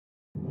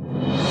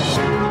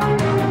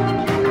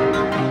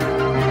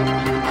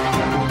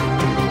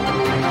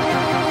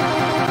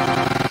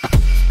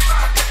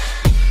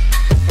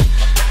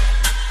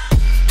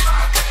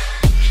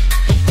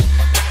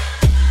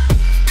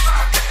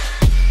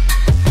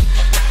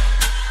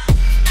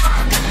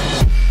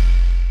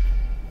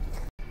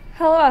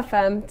Hello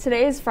FM.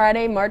 Today is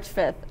Friday, March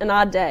 5th, an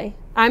odd day.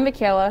 I'm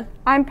Michaela.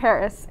 I'm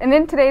Paris, and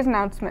in today's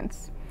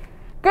announcements.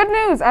 Good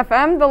news,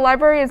 FM! The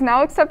library is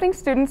now accepting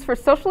students for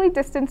socially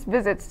distanced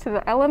visits to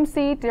the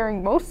LMC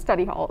during most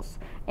study halls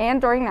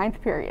and during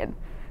 9th period.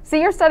 See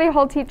your study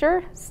hall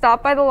teacher,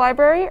 stop by the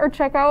library, or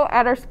check out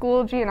at our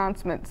Schoology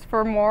announcements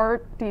for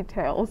more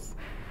details.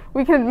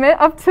 We can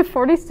admit up to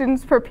 40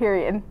 students per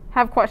period.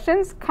 Have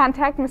questions?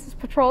 Contact Mrs.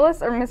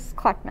 Petrolis or Mrs.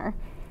 Kleckner.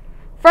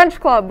 French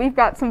Club, we've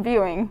got some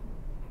viewing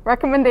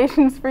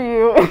recommendations for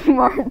you in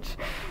March.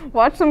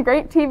 Watch some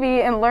great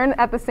TV and learn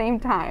at the same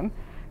time.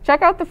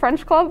 Check out the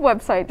French Club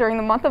website during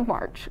the month of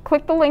March.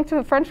 Click the link to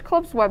the French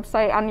Club's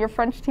website on your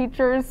French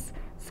teacher's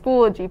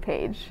Schoology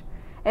page.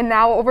 And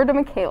now over to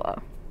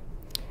Michaela.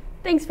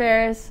 Thanks,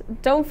 Ferris.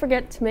 Don't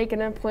forget to make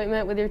an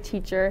appointment with your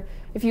teacher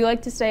if you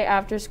like to stay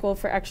after school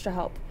for extra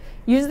help.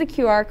 Use the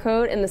QR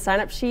code in the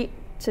sign-up sheet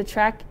to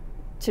track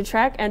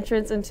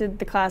entrance into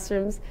the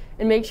classrooms,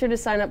 and make sure to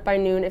sign up by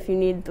noon if you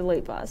need the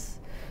late bus.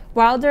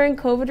 While during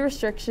COVID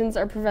restrictions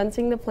are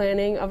preventing the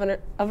planning of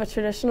a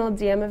traditional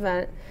DM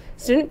event,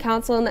 Student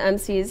Council and the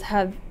MCs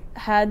have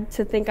had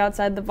to think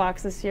outside the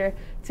box this year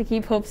to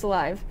keep hopes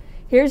alive.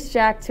 Here's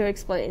Jack to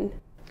explain.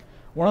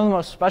 One of the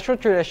most special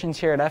traditions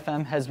here at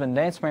FM has been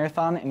Dance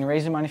Marathon and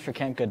raising money for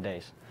Camp Good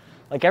Days.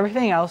 Like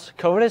everything else,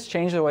 COVID has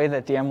changed the way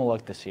that DM will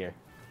look this year.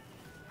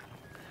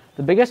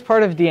 The biggest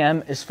part of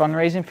DM is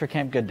fundraising for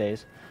Camp Good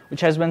Days,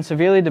 which has been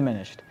severely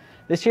diminished.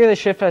 This year the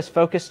shift has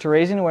focused to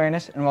raising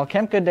awareness, and while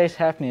Camp Good Days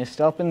happening is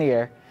still up in the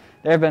air,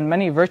 there have been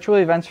many virtual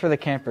events for the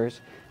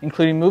campers,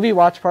 including movie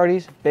watch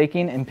parties,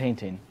 baking, and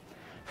painting.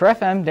 For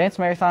FM, Dance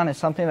Marathon is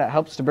something that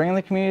helps to bring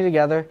the community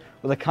together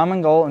with a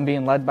common goal and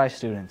being led by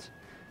students.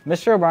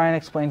 Mr. O'Brien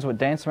explains what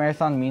Dance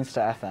Marathon means to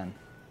FM.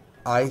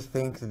 I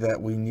think that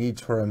we need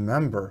to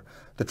remember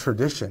the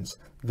traditions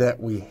that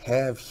we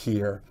have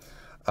here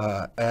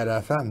at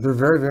FM. They're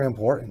very, very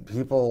important.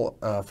 People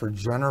for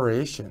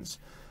generations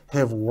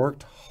have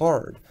worked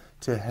hard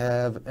to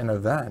have an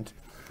event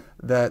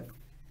that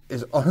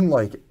is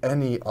unlike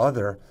any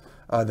other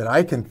that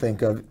I can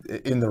think of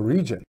in the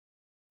region.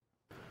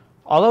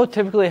 Although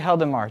typically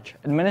held in March,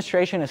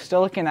 administration is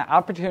still looking at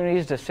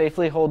opportunities to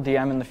safely hold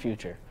DM in the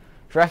future.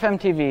 For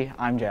FMTV,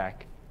 I'm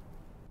Jack.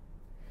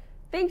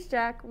 Thanks,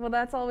 Jack. Well,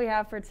 that's all we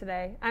have for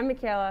today. I'm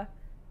Michaela.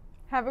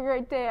 Have a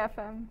great day,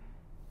 FM.